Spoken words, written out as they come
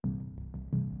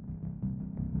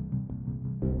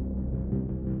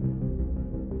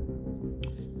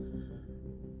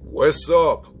What's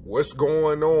up? What's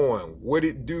going on? What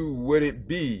it do? What it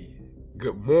be?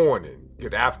 Good morning,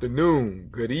 good afternoon,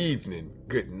 good evening,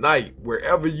 good night,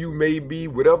 wherever you may be,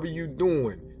 whatever you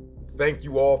doing. Thank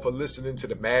you all for listening to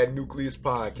the Mad Nucleus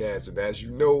Podcast. And as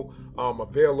you know, I'm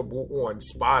available on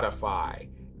Spotify,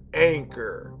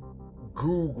 Anchor,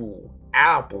 Google,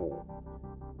 Apple,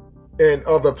 and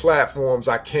other platforms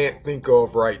I can't think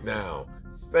of right now.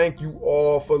 Thank you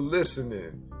all for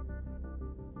listening.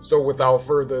 So without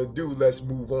further ado, let's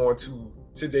move on to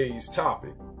today's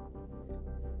topic,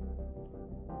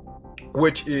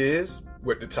 which is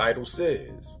what the title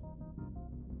says.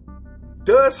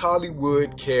 Does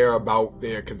Hollywood care about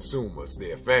their consumers,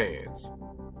 their fans?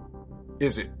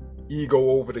 Is it ego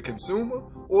over the consumer,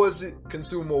 or is it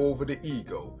consumer over the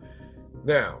ego?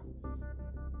 Now,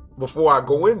 before I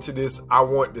go into this, I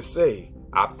want to say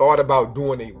I thought about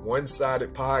doing a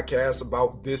one-sided podcast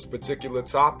about this particular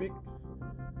topic.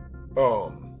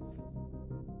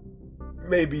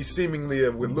 Maybe seemingly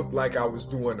it would look like I was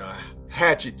doing a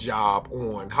hatchet job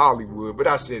on Hollywood, but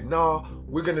I said, nah,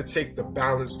 we're going to take the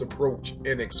balanced approach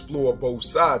and explore both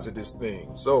sides of this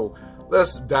thing. So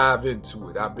let's dive into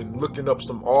it. I've been looking up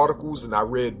some articles and I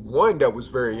read one that was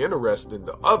very interesting.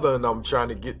 The other and I'm trying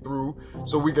to get through.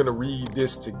 So we're going to read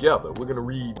this together. We're going to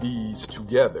read these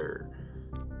together.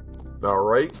 All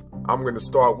right. I'm going to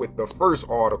start with the first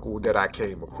article that I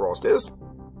came across. There's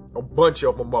a bunch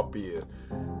of them up here,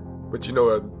 but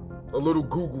a little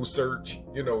Google search,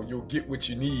 you'll get what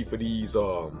you need for these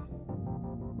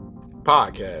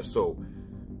podcasts. So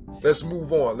let's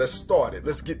move on. Let's start it.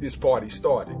 Let's get this party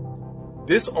started.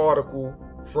 This article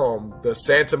from the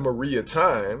Santa Maria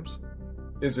Times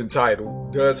is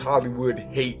entitled, Does Hollywood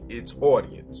Hate Its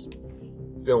Audience?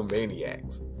 Film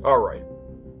Maniacs. All right.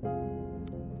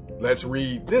 Let's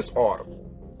read this article.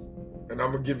 And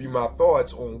I'm going to give you my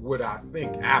thoughts on what I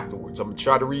think afterwards. I'm going to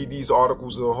try to read these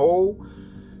articles as a whole,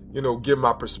 give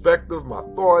my perspective, my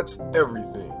thoughts,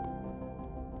 everything.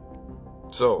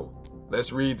 So,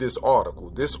 let's read this article.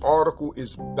 This article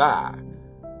is by,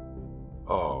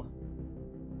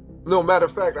 matter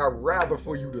of fact, I'd rather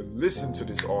for you to listen to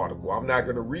this article. I'm not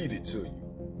going to read it to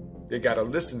you. They got a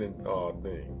listening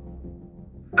thing.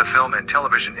 The film and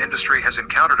television industry has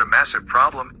encountered a massive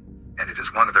problem, and it is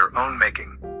one of their own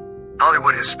making.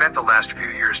 Hollywood has spent the last few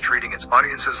years treating its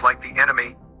audiences like the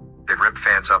enemy. They rip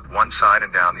fans up one side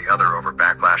and down the other over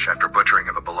backlash after butchering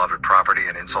of a beloved property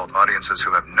and insult audiences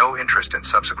who have no interest in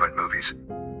subsequent movies.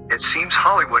 It seems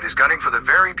Hollywood is gunning for the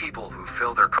very people who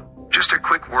fill their... Just a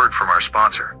quick word from our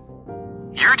sponsor.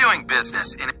 You're doing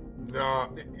business in... Nah,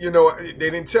 they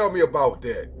didn't tell me about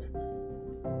that.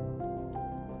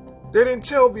 They didn't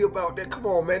tell me about that. Come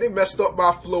on, man. They messed up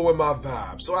my flow and my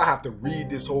vibe. So I have to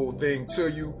read this whole thing to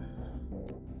you.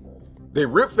 They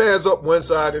rip fans up one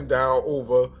side and down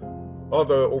over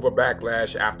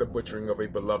backlash after butchering of a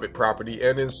beloved property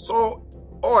and insult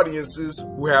audiences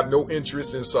who have no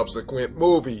interest in subsequent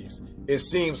movies. It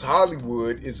seems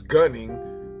Hollywood is gunning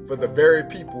for the very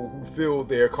people who fill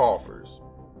their coffers.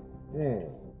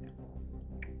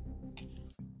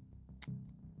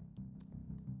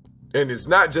 And it's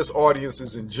not just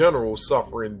audiences in general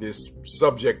suffering this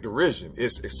subject derision.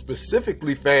 It's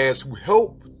specifically fans who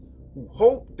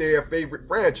hope their favorite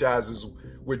franchises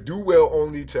would do well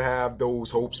only to have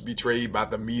those hopes betrayed by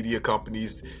the media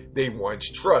companies they once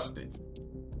trusted.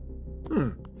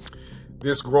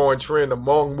 This growing trend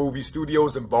among movie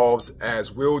studios involves,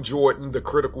 as Will Jordan, the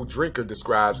critical drinker,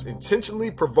 describes,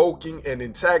 intentionally provoking and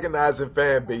antagonizing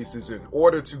fan bases in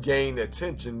order to gain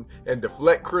attention and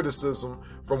deflect criticism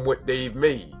from what they've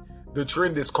made. The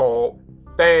trend is called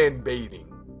fan baiting.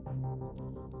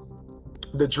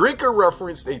 The drinker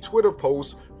referenced a Twitter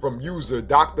post from user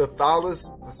Dr. Thalas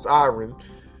Siren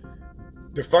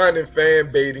defining fan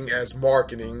baiting as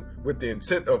marketing with the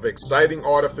intent of exciting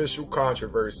artificial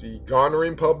controversy,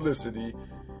 garnering publicity,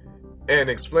 and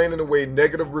explaining away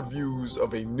negative reviews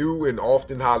of a new and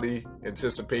often highly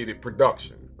anticipated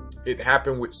production. It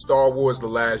happened with Star Wars The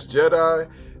Last Jedi.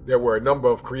 There were a number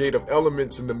of creative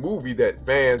elements in the movie that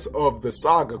fans of the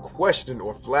saga questioned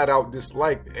or flat out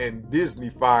disliked, and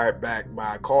Disney fired back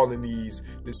by calling these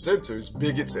dissenters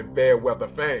bigots and fair weather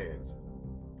fans.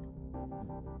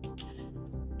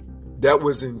 That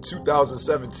was in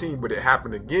 2017, but it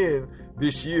happened again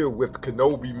this year with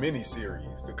Kenobi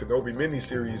miniseries. The Kenobi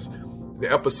miniseries,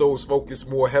 the episodes focused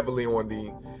more heavily on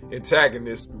the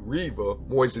antagonist, Reva,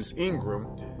 Moises Ingram,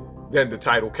 than the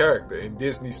title character, and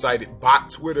Disney cited bot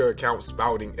Twitter accounts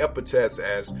spouting epithets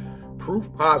as proof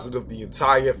positive the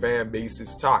entire fan base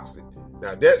is toxic.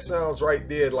 Now that sounds right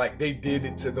there like they did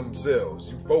it to themselves.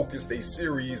 You focused a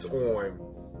series on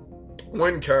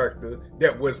one character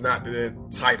that was not the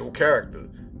title character.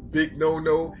 Big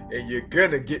no-no, and you're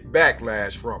gonna get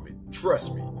backlash from it.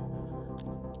 Trust me.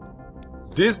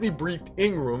 Disney briefed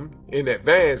Ingram in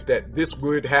advance that this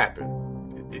would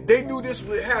happen. They knew this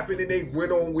would happen and they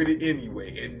went on with it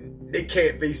anyway, and they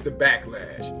can't face the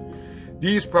backlash.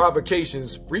 These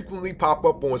provocations frequently pop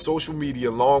up on social media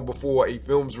long before a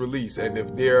film's release, and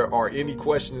if there are any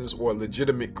questions or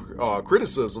legitimate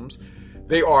criticisms,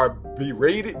 they are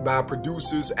berated by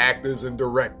producers, actors, and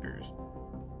directors.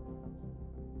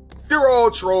 You're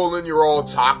all trolling, you're all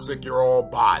toxic, you're all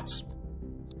bots.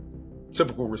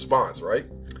 Typical response, right?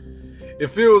 It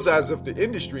feels as if the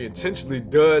industry intentionally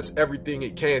does everything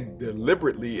it can to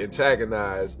deliberately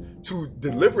antagonize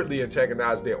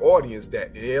their audience,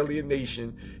 that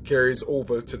alienation carries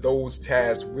over to those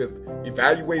tasked with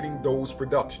evaluating those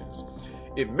productions.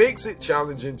 It makes it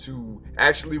challenging to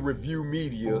actually review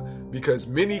media because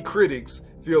many critics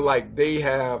feel like they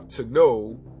have to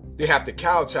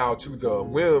kowtow to the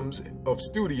whims of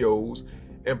studios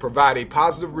and provide a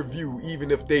positive review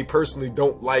even if they personally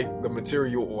don't like the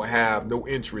material or have no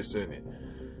interest in it.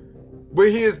 But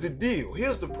here's the deal.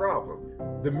 Here's the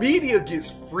problem. The media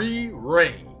gets free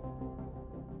reign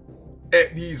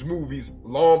at these movies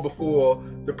long before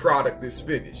the product is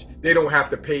finished. They don't have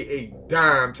to pay a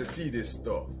dime to see this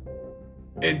stuff.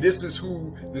 And this is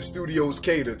who the studios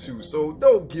cater to. So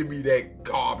don't give me that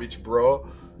garbage, bro.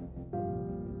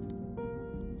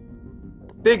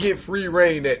 They get free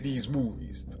reign at these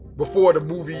movies before the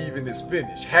movie even is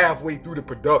finished, halfway through the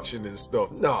production and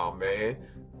stuff. Nah, man.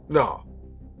 Nah.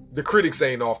 The critics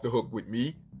ain't off the hook with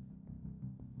me.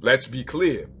 Let's be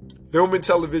clear. Film and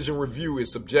television review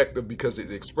is subjective because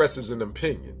it expresses an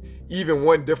opinion, even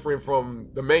one different from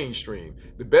the mainstream.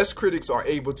 The best critics are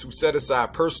able to set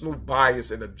aside personal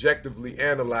bias and objectively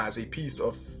analyze a piece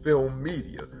of film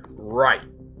media. Right.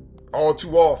 All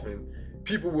too often,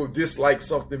 people will dislike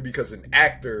something because an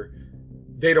actor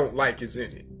they don't like is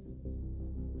in it.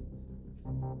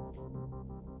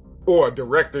 Or a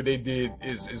director they did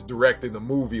is directing a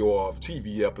movie or a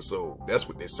TV episode. That's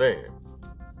what they're saying.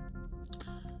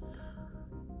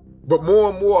 But more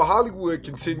and more, Hollywood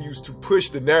continues to push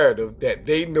the narrative that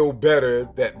they know better,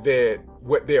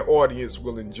 what their audience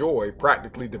will enjoy,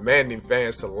 practically demanding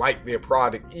fans to like their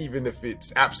product even if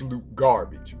it's absolute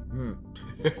garbage.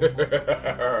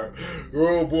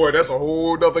 Oh boy, that's a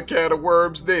whole nother can of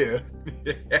worms there.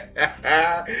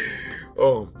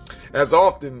 As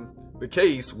often the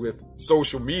case with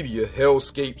social media,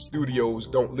 hellscape studios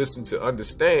don't listen to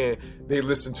understand, they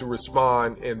listen to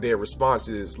respond, and their response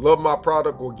is, love my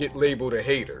product or get labeled a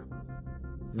hater.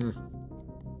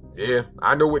 Yeah,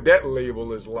 I know what that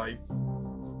label is like.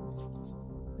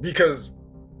 Because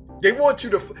they want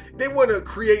to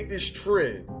create this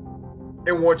trend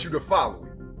and want you to follow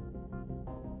it.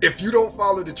 If you don't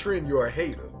follow the trend, you're a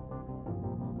hater.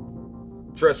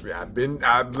 Trust me, I've been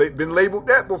labeled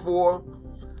that before.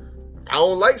 I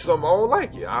don't like something, I don't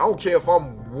like it. I don't care if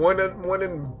I'm one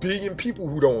in a billion people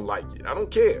who don't like it. I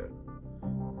don't care.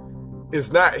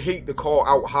 It's not hate to call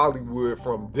out Hollywood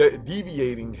from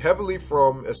deviating heavily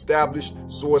from established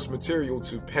source material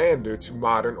to pander to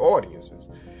modern audiences.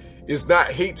 It's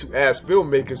not hate to ask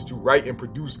filmmakers to write and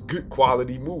produce good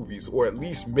quality movies, or at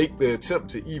least make the attempt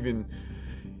to, even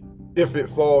if it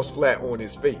falls flat on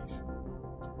its face.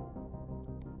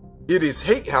 It is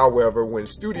hate, however, when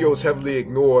studios heavily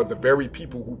ignore the very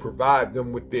people who provide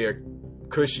them with their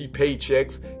cushy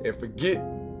paychecks and forget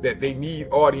that they need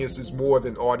audiences more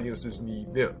than audiences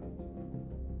need them.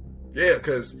 Yeah,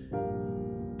 because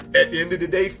at the end of the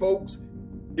day, folks,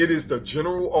 it is the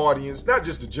general audience, not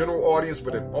just the general audience,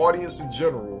 but an audience in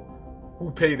general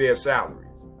who pay their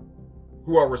salaries,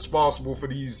 who are responsible for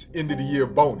these end of the year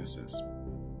bonuses.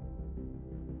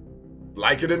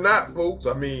 Like it or not, folks,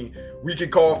 I mean, we can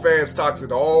call fans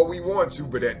toxic all we want to,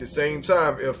 but at the same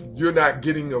time, if you're not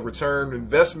getting a return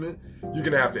investment, you're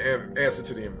going to have to answer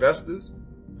to the investors,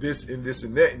 this and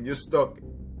that, and you're stuck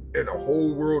in a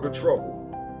whole world of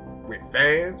trouble with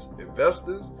fans,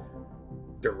 investors,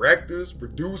 directors,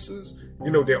 producers.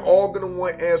 You know, they're all going to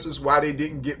want answers why they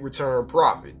didn't get return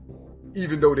profit,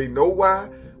 even though they know why,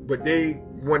 but they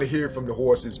want to hear it from the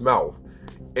horse's mouth.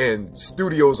 And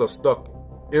studios are stuck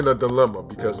in a dilemma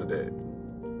because of that.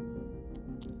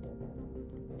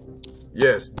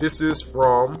 Yes, this is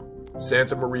from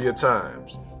Santa Maria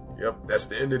Times. Yep, that's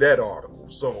the end of that article.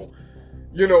 So,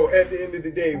 you know, at the end of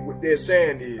the day, what they're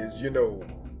saying is, you know,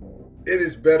 it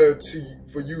is better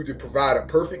for you to provide a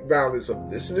perfect balance of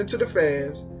listening to the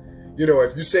fans. You know,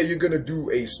 if you say you're going to do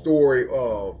a story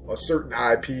of a certain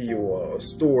IP or a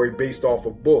story based off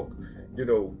a book, you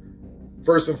know,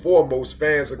 First and foremost,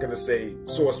 fans are going to say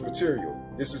source material.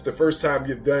 This is the first time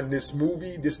you've done this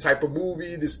movie, this type of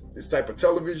movie, this type of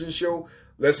television show.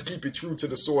 Let's keep it true to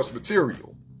the source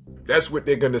material. That's what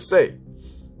they're going to say.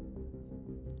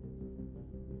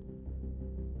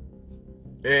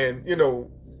 And, you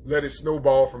know, let it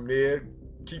snowball from there.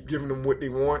 Keep giving them what they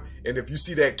want. And if you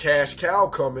see that cash cow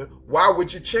coming, why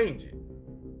would you change it?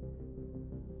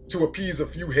 To appease a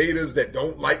few haters that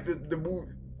don't like the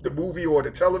movie or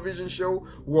the television show,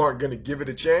 who aren't going to give it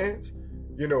a chance?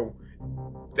 You know,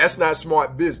 that's not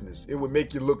smart business. It would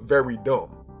make you look very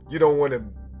dumb. You don't want to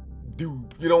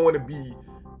be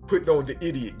putting on the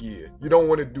idiot gear. You don't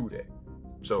want to do that.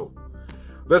 So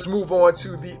let's move on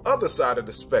to the other side of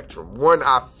the spectrum. One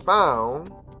I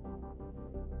found,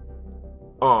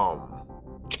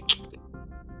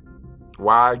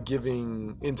 why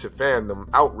giving into fandom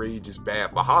outrage is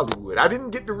bad for Hollywood. I didn't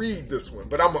get to read this one,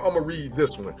 but I'm going to read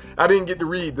this one. I didn't get to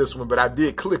read this one, but I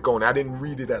did click on it. I didn't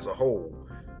read it as a whole.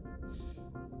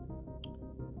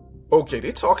 Okay,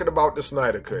 they're talking about the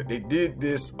Snyder Cut. They did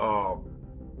this,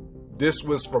 this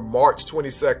was from March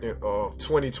 22nd of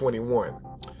 2021.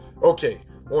 Okay,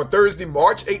 on Thursday,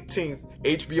 March 18th,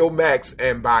 HBO Max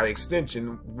and by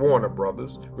extension, Warner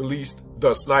Brothers released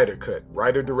The Snyder Cut,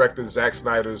 writer-director Zack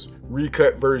Snyder's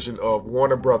recut version of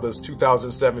Warner Brothers'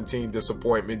 2017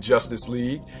 disappointment, Justice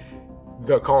League,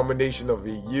 the culmination of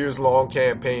a years-long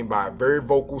campaign by a very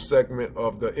vocal segment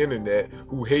of the internet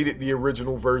who hated the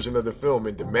original version of the film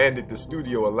and demanded the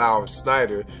studio allow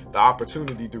Snyder the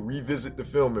opportunity to revisit the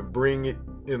film and bring it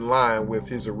in line with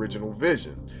his original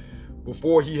vision.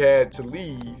 Before he had to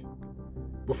leave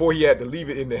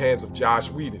it in the hands of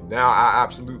Joss Whedon. Now, I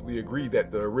absolutely agree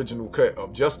that the original cut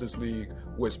of Justice League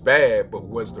was bad, but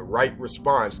was the right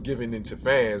response given into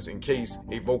fans in case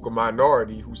a vocal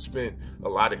minority who spent a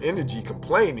lot of energy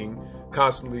complaining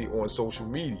constantly on social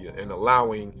media and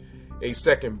allowing a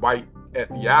second bite at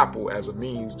the apple as a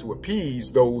means to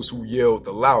appease those who yelled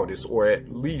the loudest, or at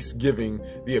least giving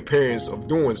the appearance of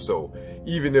doing so,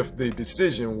 even if the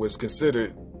decision was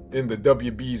considered in the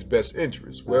WB's best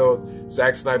interest. Well,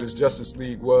 Zack Snyder's Justice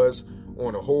League was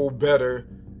on the whole better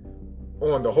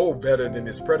than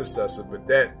his predecessor, but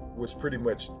that was pretty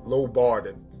much low bar,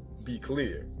 to be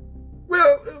clear.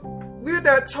 Well, we're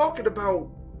not talking about...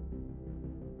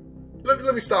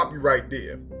 Let me stop you right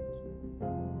there.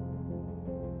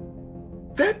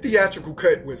 That theatrical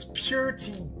cut was pure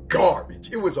T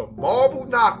garbage. It was a Marvel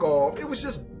knockoff. It was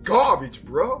just garbage,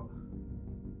 bro.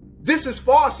 This is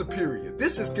far superior.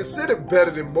 This is considered better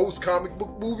than most comic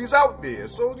book movies out there.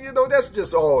 So, you know, that's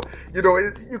just all, you know,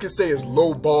 you can say it's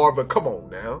low bar, but come on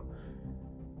now.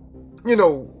 You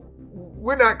know,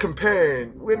 we're not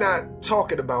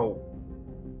talking about,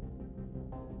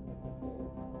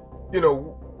 you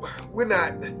know, we're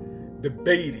not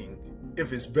debating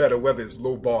if it's better, whether it's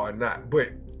low bar or not.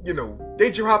 But, you know,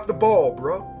 they dropped the ball,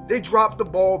 bro. They dropped the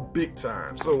ball big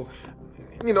time. So,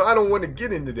 you know, I don't want to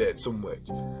get into that so much.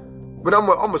 But I'm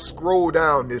gonna scroll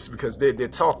down this because they're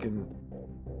talking.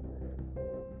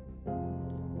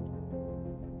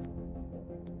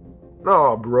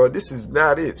 No, bro, this is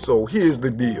not it. So here's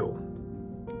the deal.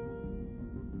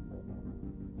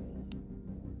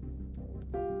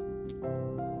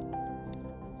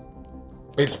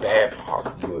 It's bad for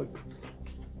Hollywood.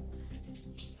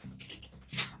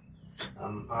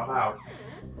 I'm out.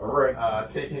 All right.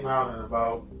 Take him out in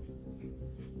about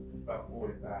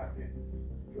 45 minutes.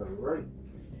 All right.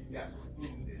 You got some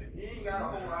food in it. He ain't got a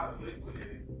whole lot of liquid in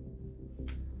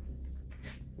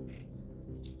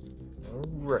it. All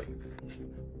right.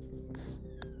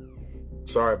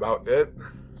 Sorry about that.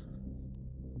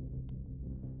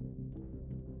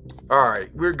 All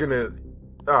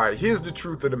right, here's the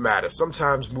truth of the matter.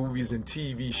 Sometimes movies and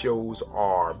TV shows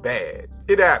are bad.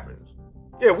 It happens.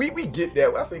 Yeah, we get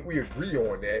that. I think we agree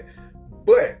on that.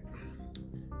 But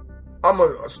I'm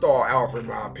going to start offering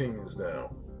my opinions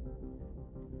now.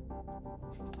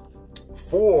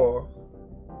 For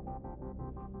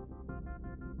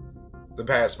the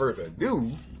past further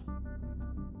ado,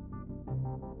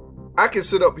 I can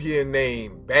sit up here and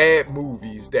name bad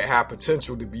movies that have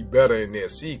potential to be better in their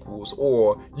sequels,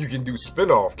 or you can do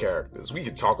spin-off characters. We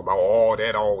can talk about all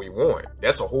that all we want.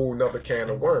 That's a whole nother can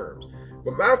of worms.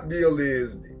 But my deal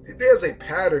is, there's a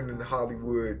pattern in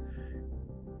Hollywood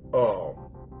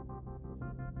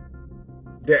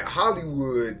that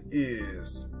Hollywood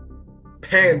is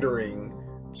pandering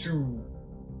to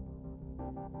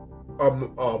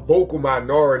a vocal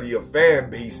minority of fan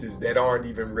bases that aren't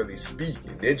even really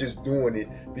speaking. They're just doing it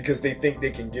because they think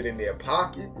they can get in their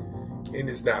pocket and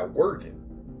it's not working.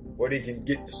 Or they can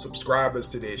get the subscribers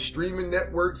to their streaming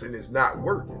networks and it's not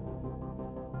working.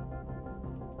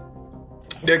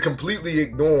 they're completely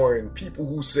ignoring people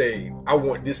who say, I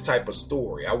want this type of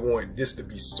story. I want this to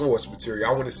be source material.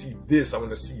 I want to see this. I want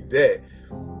to see that.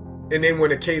 And they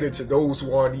want to cater to those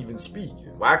who aren't even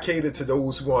speaking. Why cater to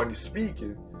those who aren't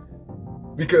speaking?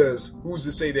 Because who's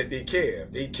to say that they care?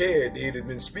 If they cared, they'd have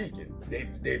been speaking.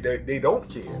 They don't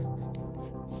care.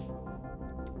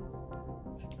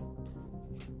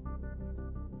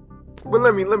 But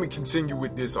let me continue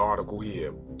with this article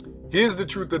here. Here's the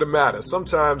truth of the matter.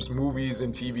 Sometimes movies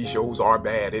and TV shows are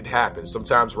bad. It happens.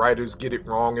 Sometimes writers get it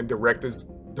wrong and directors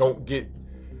don't get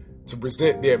to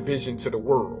present their vision to the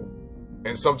world.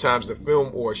 And sometimes the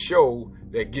film or show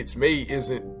that gets made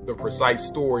isn't the precise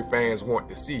story fans want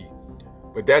to see.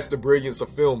 But that's the brilliance of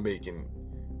filmmaking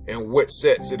and what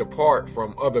sets it apart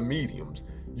from other mediums.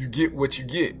 You get what you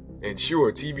get. And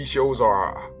sure, TV shows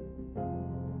are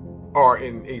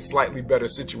in a slightly better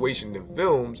situation than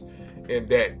films, in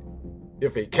that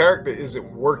if a character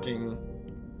isn't working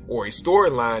or a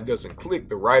storyline doesn't click,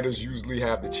 the writers usually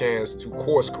have the chance to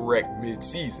course correct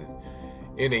mid-season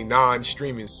in a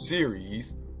non-streaming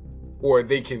series, or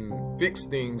they can fix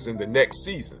things in the next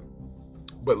season.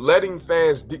 But letting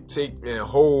fans dictate and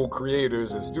hold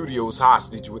creators and studios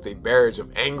hostage with a barrage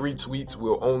of angry tweets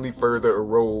will only further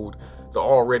erode the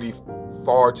already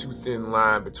far too thin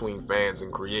line between fans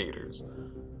and creators.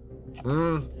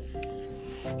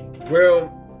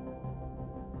 Well,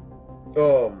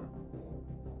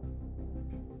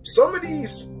 some of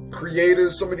these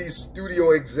creators, some of these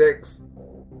studio execs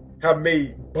have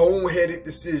made boneheaded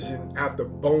decision after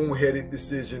boneheaded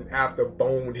decision after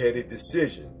boneheaded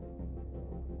decision.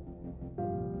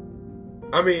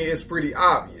 I mean, it's pretty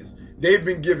obvious. They've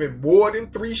been given more than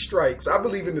 3 strikes. I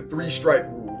believe in the 3-strike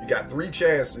rule. You got 3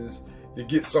 chances to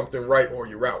get something right or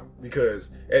you're out.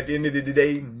 Because at the end of the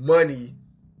day, money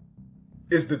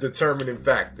is the determining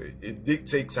factor. It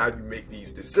dictates how you make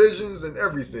these decisions and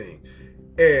everything.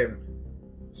 And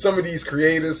some of these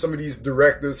creators, some of these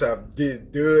directors have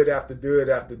did dud after dud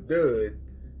after dud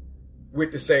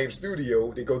with the same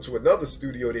studio. They go to another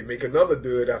studio, they make another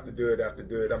dud after dud after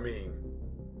dud. I mean,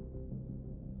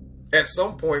 at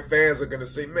some point, fans are going to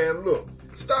say, man, look,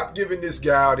 stop giving this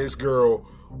guy or this girl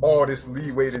all this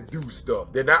leeway to do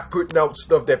stuff. They're not putting out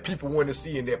stuff that people want to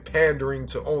see, and they're pandering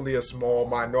to only a small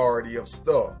minority of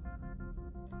stuff.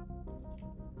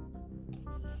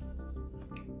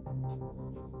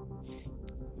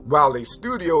 While a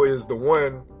studio is the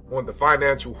one on the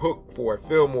financial hook for a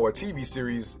film or a TV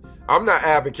series, I'm not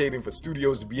advocating for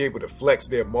studios to be able to flex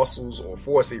their muscles or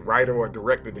force a writer or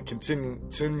director to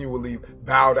continually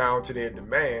bow down to their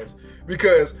demands,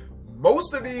 because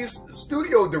most of these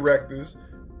studio directors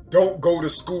don't go to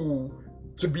school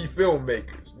to be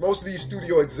filmmakers. Most of these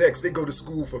studio execs, they go to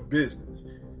school for business.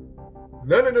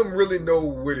 None of them really know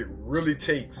what it really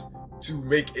takes to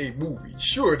make a movie.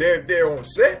 Sure, they're on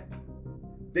set.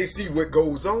 They see what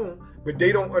goes on, but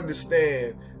they don't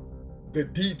understand the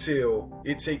detail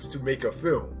it takes to make a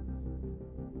film.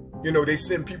 You know, they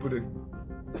send people to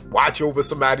watch over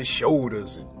somebody's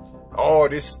shoulders and all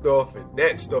this stuff and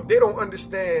that stuff. They don't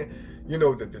understand, you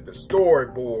know, the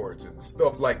storyboards and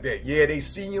stuff like that. Yeah, they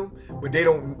see them, but they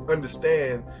don't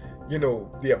understand, you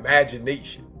know, the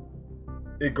imagination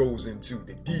it goes into,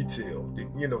 the detail,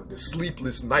 the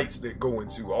sleepless nights that go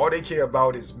into. All they care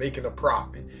about is making a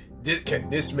profit. Can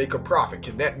this make a profit?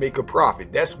 Can that make a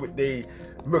profit? That's what they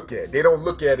look at. They don't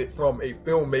look at it from a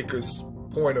filmmaker's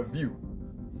point of view.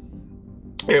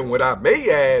 And what I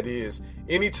may add is,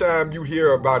 anytime you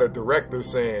hear about a director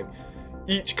saying,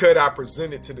 each cut I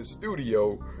presented to the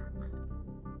studio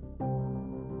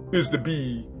is to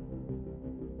be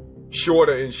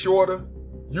shorter and shorter,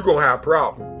 you're going to have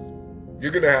problems.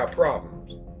 You're going to have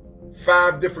problems.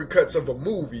 5 different cuts of a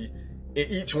movie,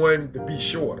 and each one to be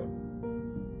shorter,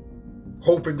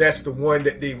 hoping that's the one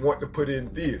that they want to put in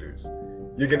theaters.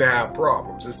 You're going to have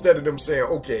problems. Instead of them saying,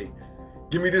 okay,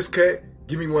 give me this cut,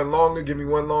 give me one longer, give me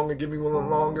one longer, give me one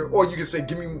longer. Or you can say,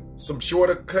 give me some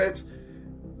shorter cuts.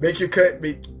 Make your cut,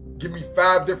 give me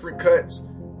 5 different cuts.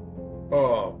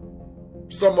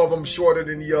 Some of them shorter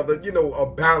than the other. You know,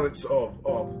 a balance of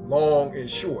long and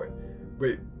short.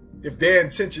 But if their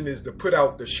intention is to put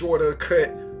out the shorter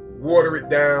cut, water it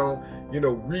down,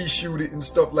 reshoot it and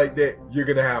stuff like that, you're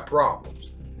going to have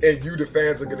problems. And you, the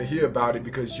fans, are going to hear about it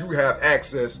because you have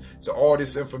access to all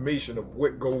this information of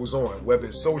what goes on, whether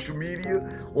it's social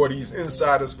media or these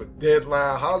insiders for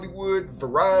Deadline Hollywood,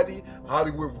 Variety,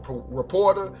 Hollywood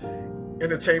Reporter,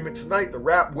 Entertainment Tonight, The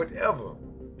Wrap, whatever.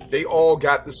 They all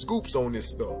got the scoops on this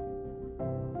stuff.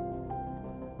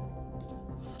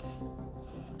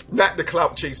 Not the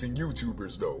clout-chasing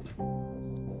YouTubers, though.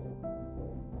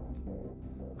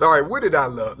 All right, where did I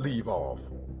leave off?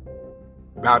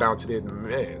 bow down to their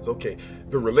demands. Okay,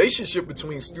 the relationship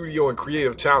between studio and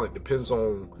creative talent depends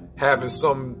on having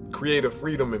some creative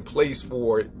freedom in place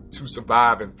for it to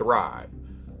survive and thrive.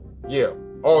 Yeah,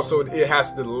 also it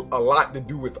has a lot to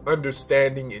do with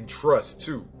understanding and trust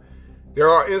too. There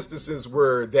are instances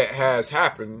where that has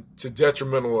happened to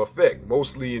detrimental effect,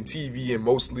 mostly in TV and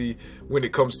mostly when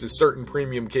it comes to certain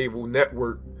premium cable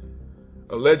network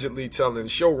allegedly telling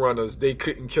showrunners they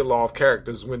couldn't kill off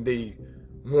characters when they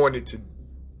wanted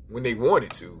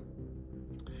to.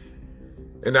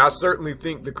 And I certainly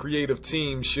think the creative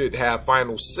team should have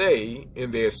final say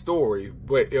in their story,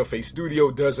 but if a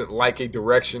studio doesn't like a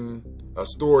direction a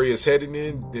story is heading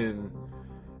in, then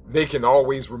they can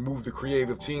always remove the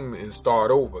creative team and start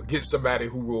over. Get somebody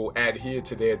who will adhere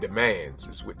to their demands,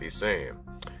 is what they're saying.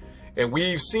 And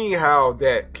we've seen how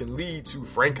that can lead to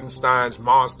Frankenstein's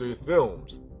monster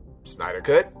films. Snyder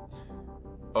Cut,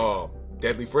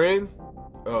 Deadly Friend,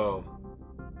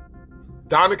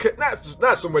 Donner Cut,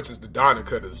 not so much as the Donner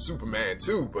Cut of Superman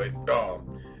 2, but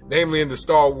namely in the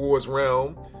Star Wars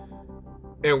realm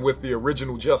and with the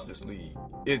original Justice League.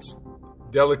 It's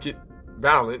delicate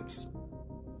balance,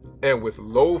 and with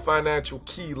low financial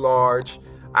key, large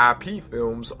IP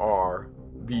films are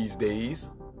these days.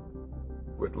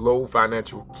 With low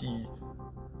financial key,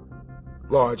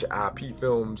 large IP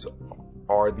films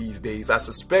are these days. I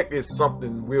suspect it's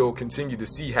something we'll continue to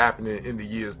see happening in the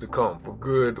years to come, for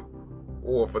good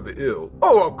or for the ill.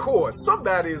 Oh, of course,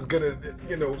 somebody is gonna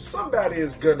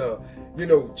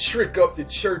trick up the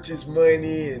church's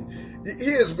money. And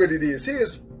here's what it is.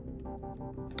 Here's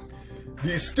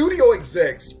the studio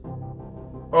execs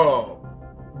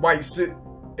might sit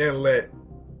and let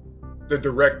the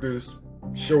directors,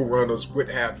 showrunners, what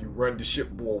have you, run the ship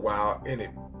for a while, and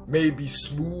it may be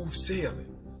smooth sailing.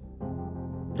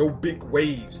 No big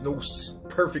waves, no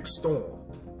perfect storm.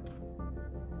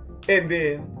 And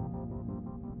then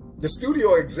the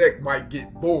studio exec might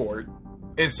get bored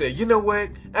and say, you know what,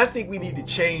 I think we need to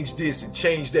change this and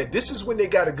change that. This is when they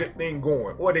got a good thing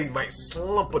going. Or they might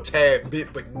slump a tad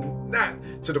bit, but not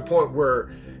to the point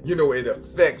where, it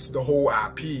affects the whole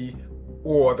IP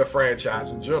or the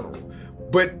franchise in general.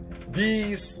 But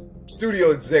these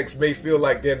studio execs may feel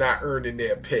like they're not earning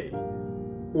their pay,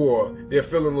 or they're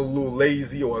feeling a little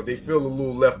lazy, or they feel a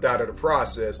little left out of the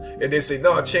process, and they say,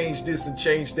 no, change this and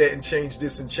change that and change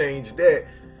this and change that,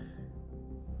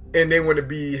 and they want to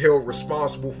be held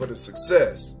responsible for the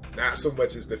success, not so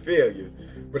much as the failure.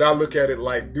 But I look at it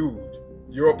like, dude,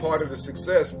 you're a part of the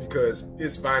success because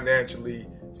it's financially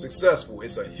successful.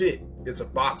 It's a hit. It's a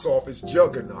box office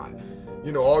juggernaut.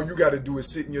 All you got to do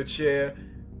is sit in your chair,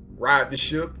 ride the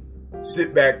ship,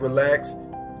 sit back, relax,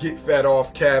 get fat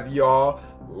off caviar,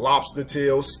 lobster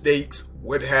tails, steaks,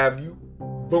 what have you.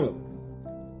 Boom.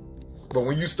 But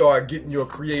when you start getting your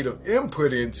creative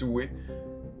input into it,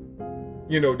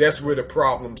 that's where the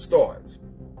problem starts.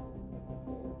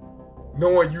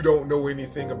 Knowing you don't know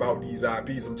anything about these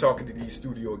IPs, I'm talking to these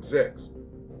studio execs.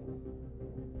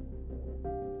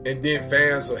 And then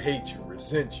fans will hate you,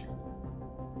 resent you.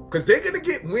 Because they're going to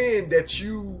get wind that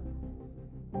you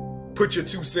put your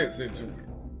 2 cents into it.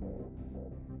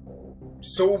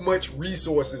 So much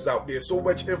resources out there, so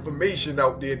much information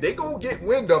out there. They going to get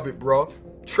wind of it, bro.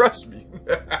 Trust me.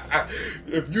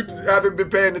 If you haven't been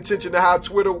paying attention to how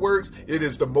Twitter works, it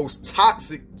is the most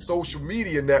toxic social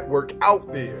media network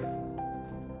out there.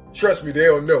 Trust me,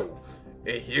 they'll know.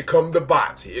 And here come the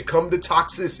bots. Here come the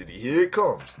toxicity. Here it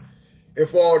comes. And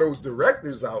for all those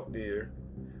directors out there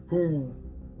who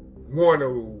want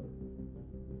to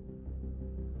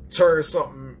turn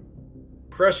something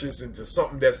precious into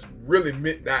something that's really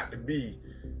meant not to be,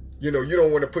 you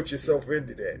don't want to put yourself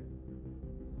into that.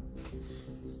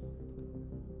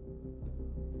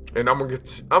 And I'm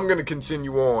gonna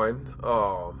continue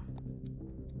on.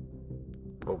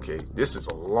 Okay, this is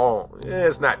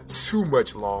it's not too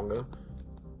much longer.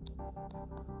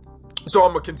 So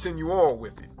I'm gonna continue on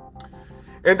with it.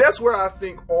 And that's where I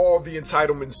think all the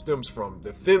entitlement stems from.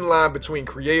 The thin line between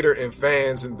creator and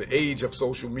fans in the age of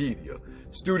social media.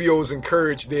 Studios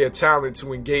encourage their talent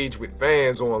to engage with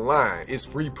fans online. It's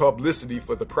free publicity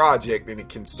for the project, and it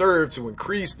can serve to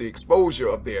increase the exposure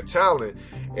of their talent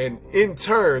and, in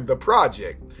turn, the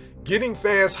project. Getting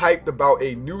fans hyped about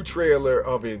a new trailer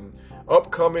of an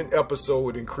upcoming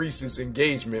episode increases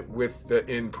engagement with the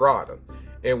end product.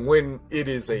 And when it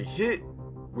is a hit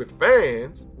with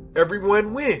fans,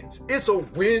 everyone wins. It's a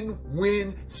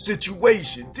win-win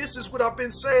situation. This is what I've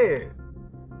been saying.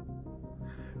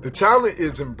 The talent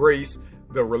is embraced,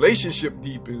 the relationship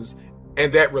deepens,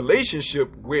 and that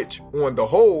relationship, which on the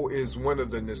whole is one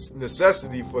of the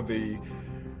necessity for the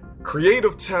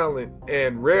Creative talent,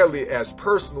 and rarely as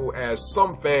personal as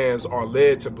some fans are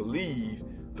led to believe,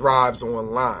 thrives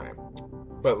online.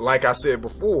 But like I said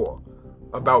before,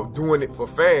 about doing it for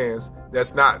fans,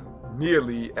 that's not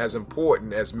nearly as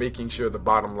important as making sure the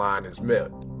bottom line is met.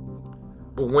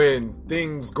 But when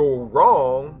things go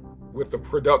wrong with the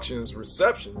production's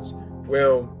receptions,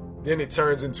 well, then it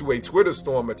turns into a Twitter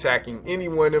storm attacking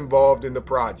anyone involved in the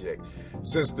project.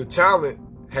 Since the talent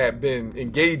had been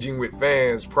engaging with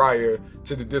fans prior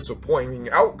to the disappointing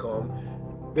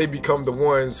outcome, they become the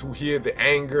ones who hear the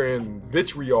anger and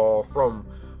vitriol from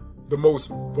the most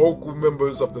vocal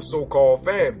members of the so-called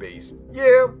fan base.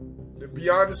 Yeah, to be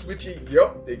honest with you,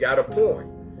 yep, they got a point.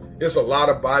 It's a lot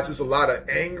of bots, it's a lot of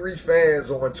angry fans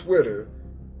on Twitter.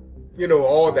 You know,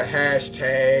 all the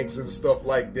hashtags and stuff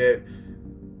like that.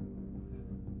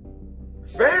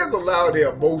 Fans allow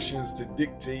their emotions to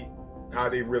dictate how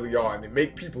they really are, and they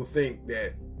make people think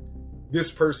that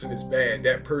this person is bad,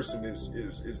 that person is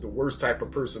the worst type of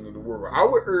person in the world. I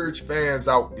would urge fans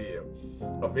out there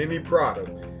of any product,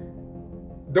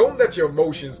 don't let your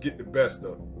emotions get the best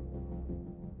of you.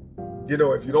 You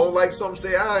know, if you don't like something,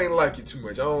 say, I ain't like it too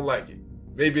much. I don't like it.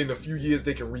 Maybe in a few years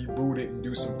they can reboot it and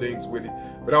do some things with it,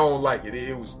 but I don't like it.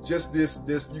 It was just this.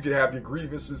 You can have your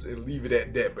grievances and leave it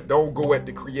at that, but don't go at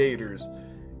the creators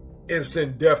and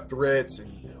send death threats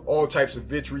and all types of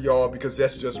vitriol, because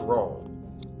that's just wrong.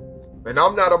 And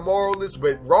I'm not a moralist,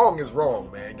 but wrong is wrong,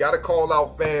 man. Got to call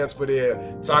out fans for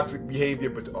their toxic behavior,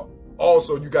 but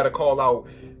also you got to call out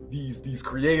these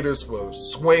creators for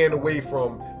swaying away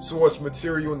from source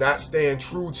material, not staying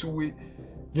true to it.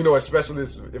 You know, especially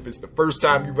if it's the first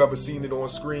time you've ever seen it on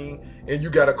screen. And you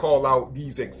got to call out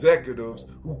these executives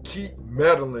who keep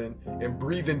meddling and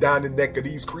breathing down the neck of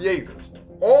these creators.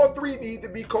 All three need to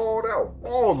be called out.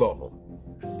 All of them.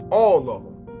 All of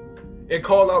them. And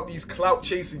call out these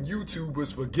clout-chasing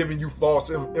YouTubers for giving you false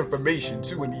information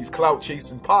too, and these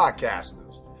clout-chasing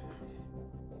podcasters.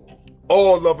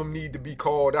 All of them need to be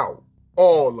called out.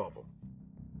 All of them.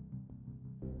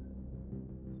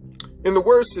 In the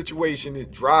worst situation,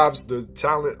 it drives the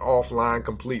talent offline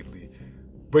completely,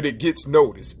 but it gets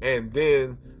noticed, and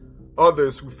then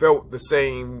others who felt the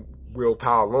same will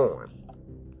pile on.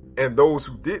 And those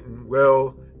who didn't,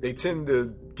 well, they tend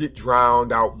to get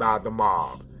drowned out by the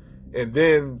mob. And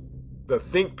then the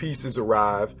think pieces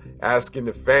arrive asking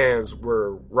if fans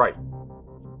were right.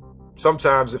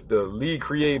 Sometimes if the lead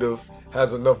creative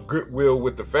has enough goodwill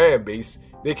with the fan base,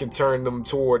 they can turn them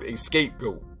toward a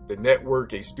scapegoat. The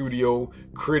network, a studio,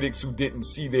 critics who didn't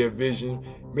see their vision,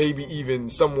 maybe even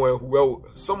someone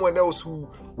else who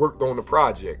worked on the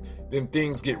project. Then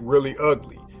things get really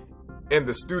ugly. And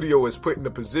the studio is put in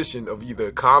the position of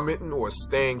either commenting or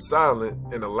staying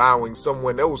silent and allowing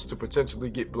someone else to potentially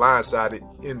get blindsided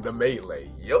in the melee.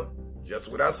 Yep,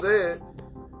 just what I said.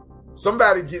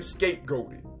 Somebody gets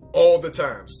scapegoated all the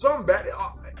time. Somebody,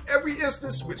 every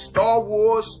instance with Star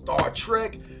Wars, Star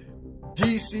Trek,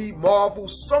 DC, Marvel,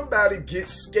 somebody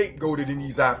gets scapegoated in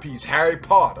these IPs. Harry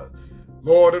Potter,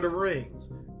 Lord of the Rings,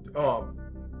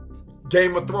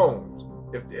 Game of Thrones.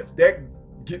 If that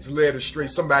gets led astray,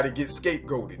 somebody gets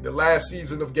scapegoated. The last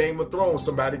season of Game of Thrones,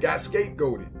 somebody got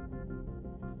scapegoated.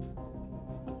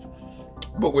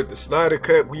 But with the Snyder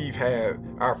Cut, we've had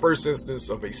our first instance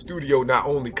of a studio not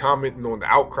only commenting on the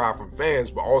outcry from fans,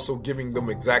 but also giving them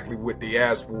exactly what they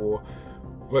asked for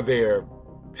their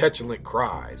petulant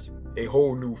cries. A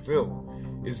whole new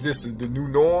film. Is this the new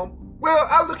norm? Well,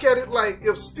 I look at it like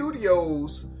if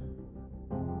studios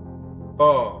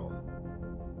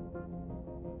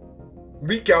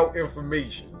leak out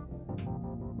information,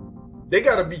 they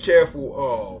got to be careful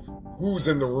of who's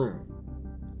in the room,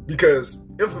 because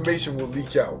information will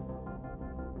leak out.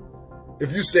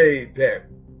 If you say that,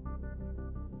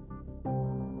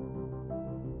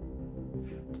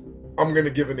 I'm going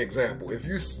to give an example. If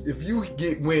you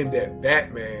get wind that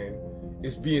Batman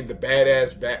is being the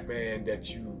badass Batman that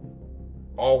you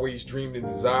always dreamed and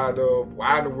desired of,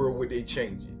 why in the world would they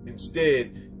change it?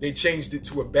 Instead, they changed it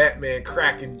to a Batman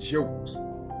cracking jokes.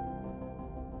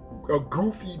 A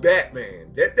goofy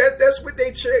Batman. That's what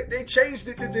they changed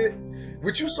it to.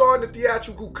 What you saw in the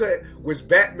theatrical cut was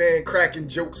Batman cracking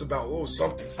jokes about,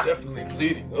 something's definitely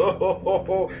bleeding.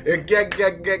 And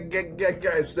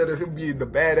instead of him being the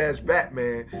badass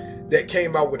Batman that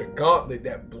came out with a gauntlet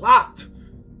that blocked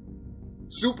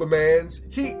Superman's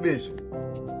heat vision.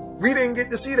 We didn't get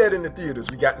to see that in the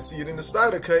theaters. We got to see it in the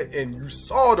Snyder Cut, and you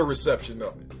saw the reception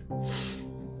of it.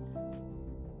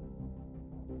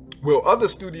 Will other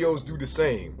studios do the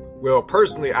same? Well,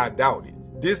 personally, I doubt it.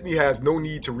 Disney has no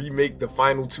need to remake the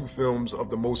final 2 films of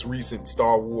the most recent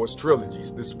Star Wars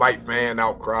trilogies, despite fan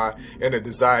outcry and a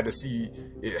desire to see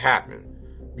it happen,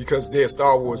 because their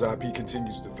Star Wars IP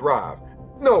continues to thrive.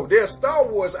 No, their Star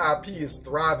Wars IP is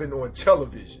thriving on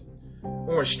television,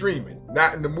 on streaming,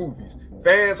 not in the movies.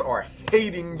 Fans are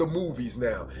hating the movies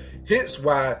now. Hence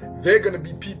why they're going to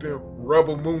be peeping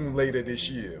Rebel Moon later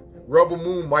this year. Rebel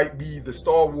Moon might be the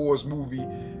Star Wars movie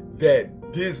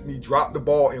that Disney dropped the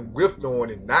ball and whiffed on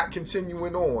and not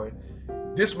continuing on.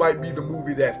 This might be the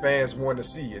movie that fans want to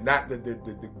see, and not the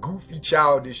goofy,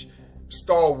 childish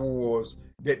Star Wars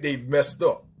that they've messed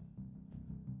up.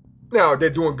 Now, they're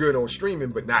doing good on streaming,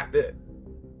 but not that.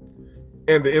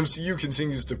 And the MCU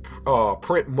continues to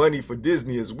print money for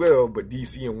Disney as well, but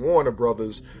DC and Warner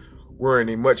Brothers were in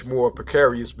a much more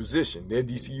precarious position. Their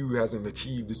DCU hasn't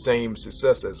achieved the same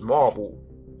success as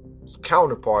Marvel's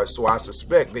counterparts, so I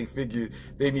suspect they figured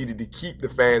they needed to keep the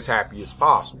fans happy as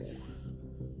possible.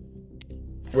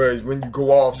 Whereas when you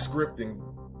go off script and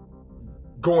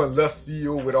going left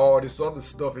field with all this other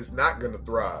stuff, it's not going to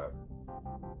thrive.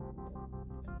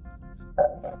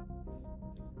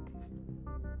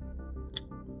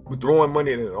 But throwing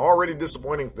money at an already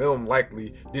disappointing film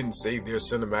likely didn't save their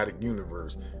cinematic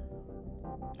universe.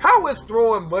 How is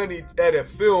throwing money at a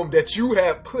film that you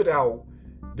have put out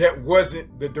that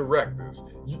wasn't the director's?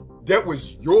 That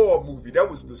was your movie. That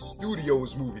was the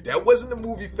studio's movie. That wasn't the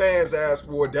movie fans asked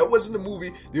for. That wasn't the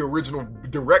movie the original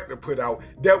director put out.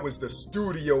 That was the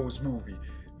studio's movie.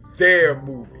 Their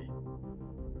movie.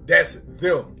 That's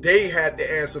them. They had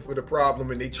the answer for the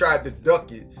problem and they tried to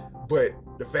duck it, but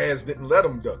the fans didn't let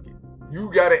them duck it.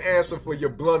 You got to answer for your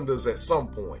blunders at some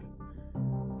point.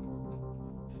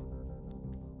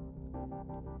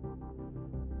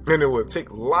 And it will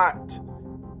take a lot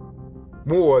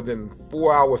more than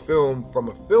 4-hour film from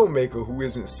a filmmaker who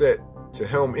isn't set to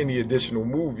helm any additional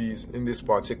movies in this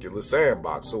particular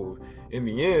sandbox. So in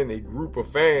the end, a group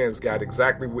of fans got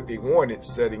exactly what they wanted,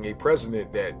 setting a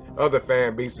precedent that other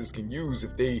fan bases can use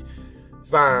if they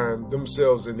find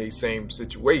themselves in the same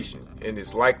situation. And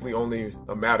it's likely only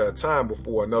a matter of time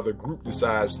before another group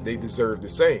decides they deserve the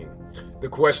same. The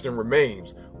question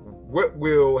remains, what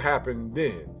will happen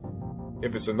then?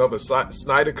 If it's another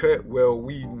Snyder Cut, well,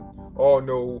 we all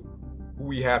know who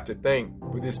we have to thank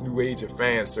for this new age of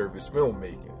fan service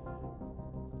filmmaking.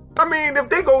 I mean, if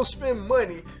they go spend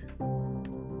money,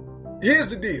 here's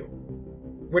the deal.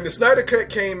 When the Snyder Cut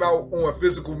came out on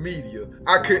physical media,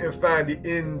 I couldn't find it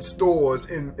in stores,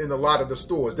 in a lot of the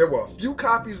stores. There were a few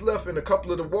copies left in a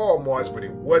couple of the Walmarts, but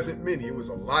it wasn't many. It was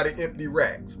a lot of empty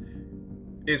racks.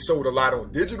 It sold a lot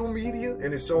on digital media,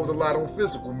 and it sold a lot on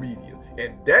physical media.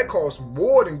 And that costs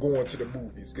more than going to the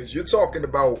movies, because you're talking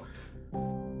about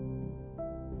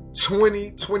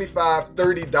 $20, $25,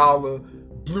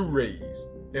 $30 Blu-rays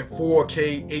and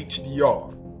 4K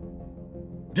HDR.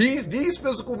 These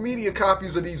physical media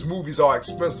copies of these movies are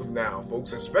expensive now,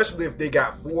 folks, especially if they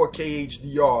got 4K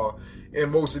HDR in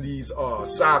most of these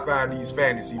sci-fi and these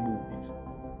fantasy movies.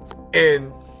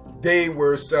 And they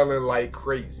were selling like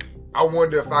crazy. I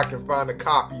wonder if I can find a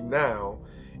copy now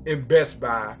in Best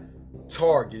Buy,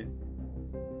 Target,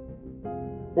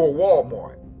 or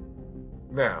Walmart.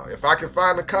 Now, if I can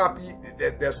find a copy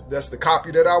that's the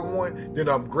copy that I want, then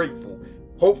I'm grateful.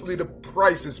 Hopefully the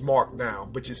price is marked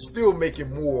down, but you're still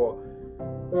making more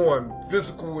on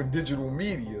physical and digital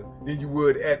media than you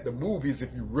would at the movies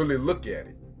if you really look at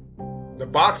it. The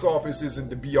box office isn't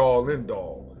the be-all,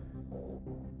 end-all.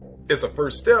 It's a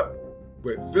first step,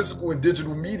 but physical and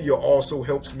digital media also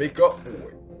helps make up for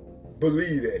it.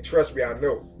 Believe that. Trust me, I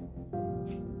know.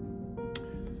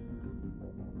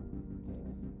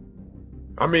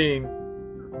 I mean,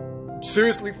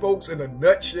 seriously, folks, in a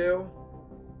nutshell,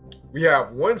 we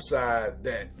have one side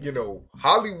that,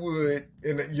 Hollywood,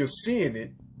 and you're seeing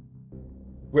it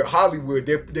with Hollywood,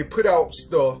 they put out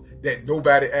stuff that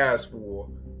nobody asked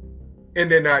for, and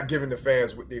they're not giving the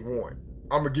fans what they want.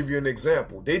 I'm going to give you an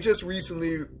example. They just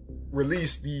recently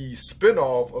released the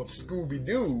spinoff of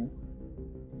Scooby-Doo,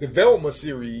 the Velma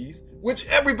series, which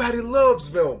everybody loves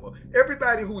Velma.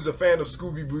 Everybody who's a fan of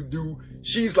Scooby-Doo,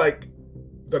 she's like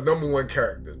the #1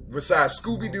 character. Besides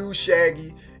Scooby-Doo,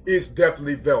 Shaggy, it's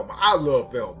definitely Velma. I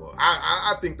love Velma.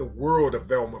 I think the world of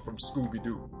Velma from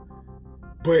Scooby-Doo.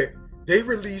 But they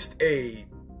released a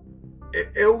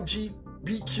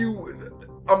LGBTQ,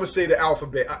 I'm going to say an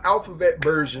alphabet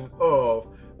version of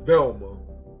Velma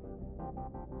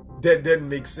that doesn't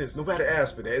make sense. Nobody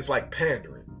asked for that. It's like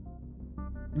pandering.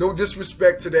 No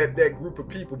disrespect to that group of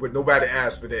people, but nobody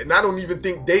asked for that. And I don't even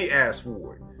think they asked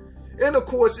for it. And of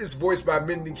course, it's voiced by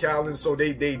Mindy Kaling, so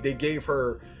they gave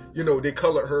her, they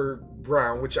colored her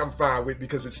brown, which I'm fine with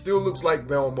because it still looks like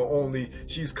Velma, only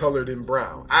she's colored in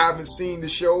brown. I haven't seen the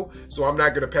show, so I'm not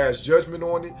going to pass judgment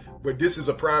on it, but this is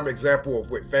a prime example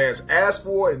of what fans asked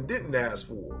for and didn't ask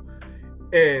for.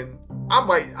 And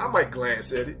I might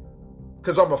glance at it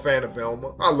because I'm a fan of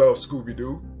Velma. I love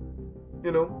Scooby-Doo,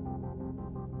 you know.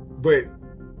 But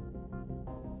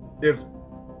if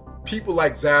people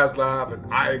like Zaslav and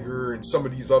Iger and some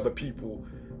of these other people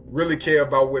really care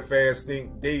about what fans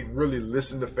think, they really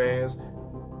listen to fans,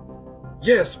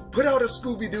 yes, put out a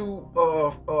Scooby-Doo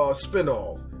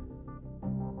spinoff.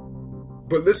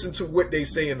 But listen to what they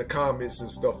say in the comments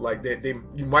and stuff like that.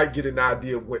 You might get an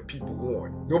idea of what people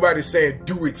want. Nobody's saying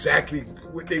do exactly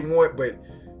what they want, but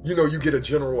you get a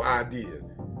general idea.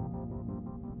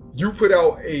 You put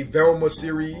out a Velma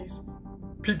series,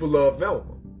 people love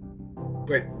Velma,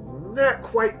 but not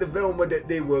quite the Velma that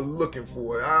they were looking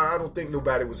for. I don't think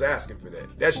nobody was asking for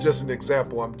that. That's just an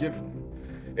example I'm giving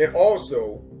you. And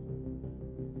also,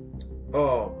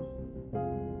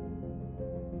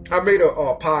 I made a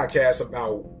podcast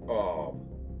about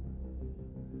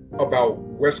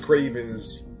Wes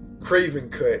Craven's Craven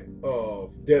cut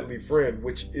of Deadly Friend,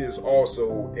 which is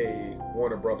also a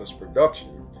Warner Brothers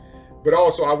production. But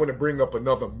also, I want to bring up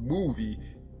another movie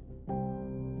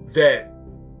that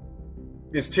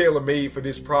is tailor-made for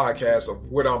this podcast of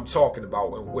what I'm talking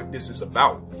about and what this is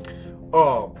about.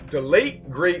 The late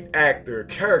great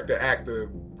character actor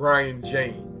Brian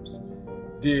James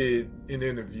did an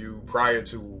interview prior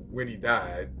to when he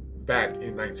died back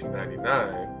in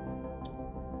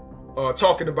 1999,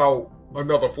 talking about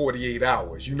another 48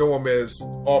 Hours. You know him as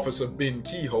Officer Ben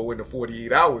Kehoe in the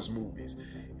 48 Hours movies.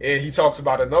 And he talks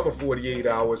about another 48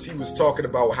 Hours. He was talking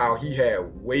about how he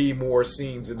had way more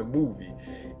scenes in the movie.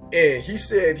 And he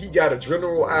said he got a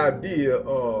general idea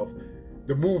of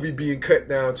the movie being cut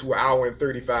down to 1 hour and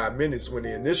 35 minutes when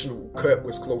the initial cut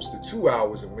was close to 2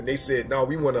 hours. And when they said, no,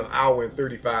 we want an 1 hour and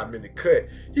 35 minute cut,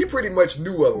 he pretty much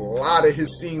knew a lot of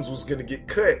his scenes was going to get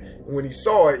cut. And when he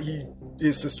saw it,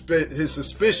 his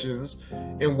suspicions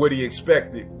and what he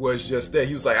expected was just that.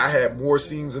 He was like, I had more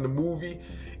scenes in the movie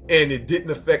and it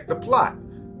didn't affect the plot.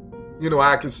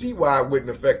 I can see why it wouldn't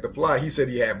affect the plot. He said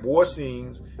he had more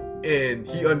scenes and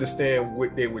he understand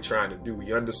what they were trying to do.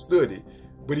 He understood it.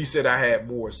 But he said I had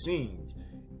more scenes.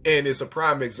 And it's a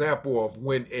prime example of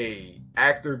when a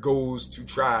actor goes to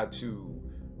try to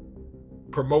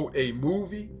promote a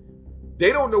movie,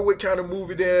 they don't know what kind of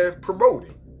movie they're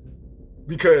promoting.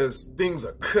 Because things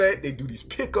are cut, they do these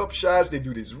pickup shots, they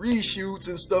do these reshoots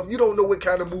and stuff. You don't know what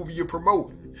kind of movie you're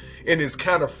promoting. And it's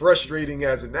kind of frustrating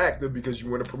as an actor because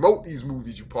you want to promote these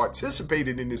movies, you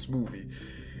participated in this movie,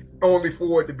 only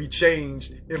for it to be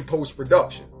changed in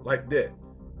post-production like that.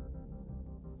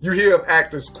 You hear of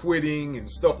actors quitting and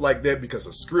stuff like that because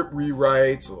of script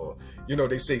rewrites or,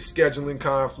 they say scheduling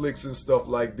conflicts and stuff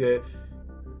like that.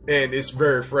 And it's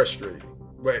very frustrating.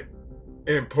 But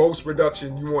in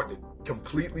post-production, you want to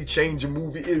completely change a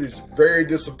movie. It is very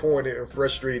disappointing and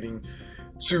frustrating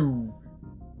to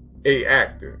a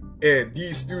actor. And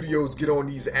these studios get on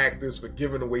these actors for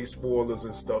giving away spoilers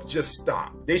and stuff. Just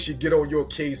stop. They should get on your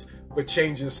case for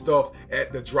changing stuff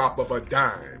at the drop of a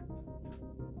dime.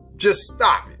 Just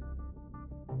stop it.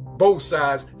 Both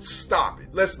sides, stop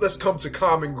it. Let's come to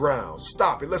common ground.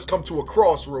 Stop it. Let's come to a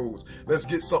crossroads. Let's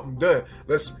get something done.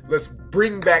 Let's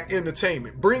bring back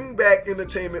entertainment. Bring back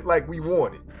entertainment like we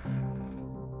want it.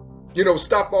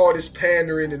 Stop all this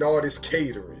pandering and all this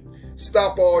catering.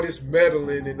 Stop all this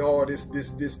meddling and all this,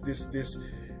 sending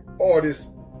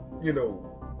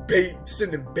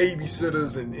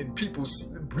babysitters and people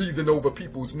breathing over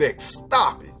people's necks.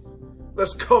 Stop it.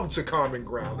 Let's come to common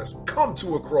ground. Let's come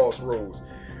to a crossroads.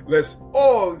 Let's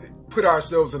all put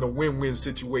ourselves in a win-win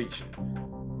situation.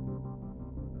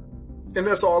 And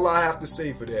that's all I have to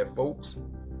say for that, folks.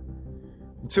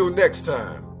 Until next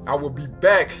time, I will be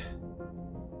back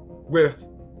with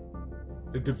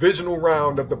the divisional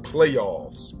round of the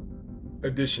playoffs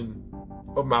edition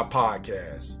of my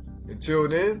podcast. Until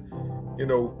then,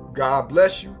 God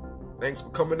bless you. Thanks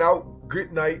for coming out.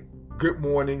 Good night, good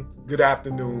morning, good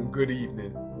afternoon, good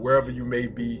evening, wherever you may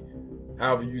be,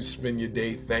 however you spend your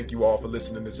day. Thank you all for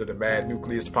listening to the Mad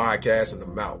Nucleus podcast, and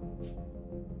I'm out.